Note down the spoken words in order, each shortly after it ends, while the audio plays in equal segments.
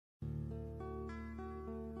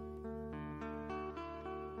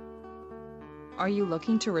Are you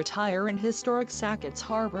looking to retire in historic Sackets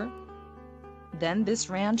Harbor? Then this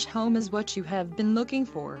ranch home is what you have been looking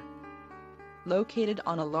for. Located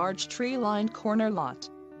on a large tree-lined corner lot,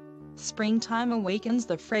 springtime awakens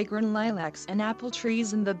the fragrant lilacs and apple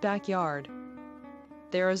trees in the backyard.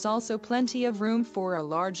 There is also plenty of room for a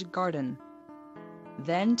large garden.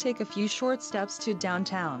 Then take a few short steps to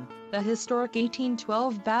downtown, the historic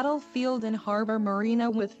 1812 Battlefield and Harbor Marina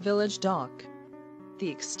with Village Dock. The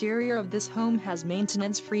exterior of this home has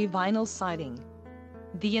maintenance-free vinyl siding.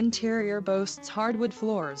 The interior boasts hardwood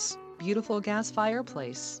floors, beautiful gas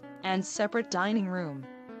fireplace, and separate dining room.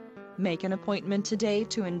 Make an appointment today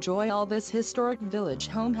to enjoy all this historic village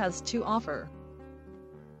home has to offer.